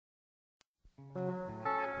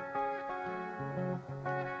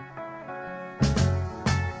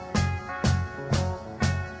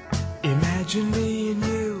Imagine me and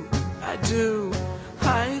you, I do.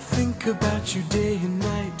 I think about you day and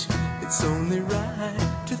night. It's only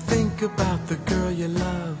right to think about the girl you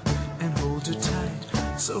love and hold her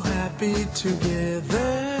tight. So happy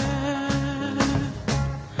together.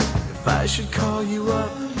 If I should call you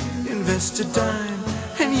up, invest a dime,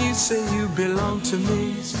 and you say you belong to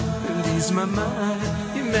me, and ease my mind.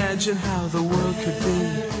 Imagine how the world could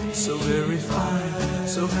be so very fine,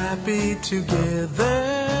 so happy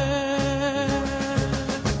together.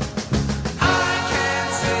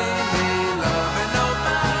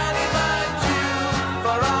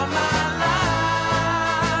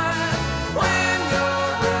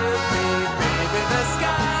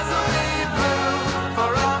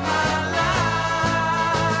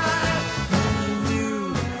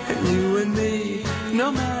 No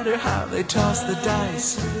matter how they toss the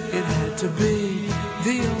dice, it had to be.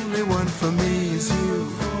 The only one for me is you,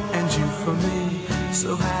 and you for me,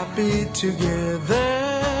 so happy together.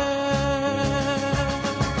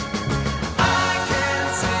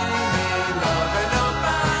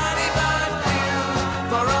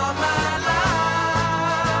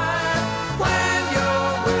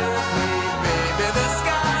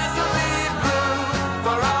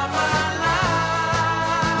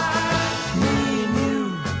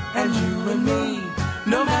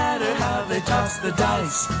 No matter how they toss the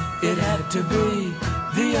dice, it had to be.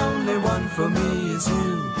 The only one for me is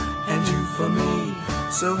you, and you for me,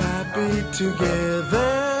 so happy together.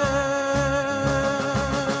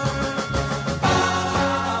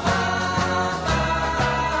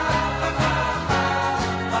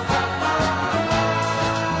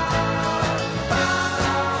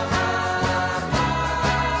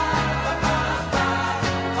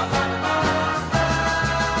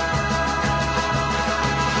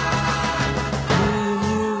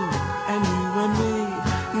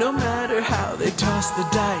 No matter how they toss the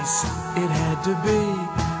dice, it had to be.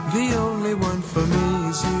 The only one for me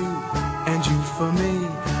is you, and you for me,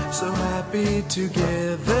 so happy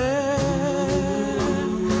together.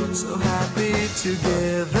 So happy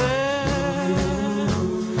together.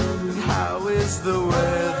 How is the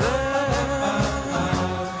weather?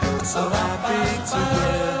 So happy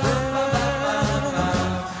together.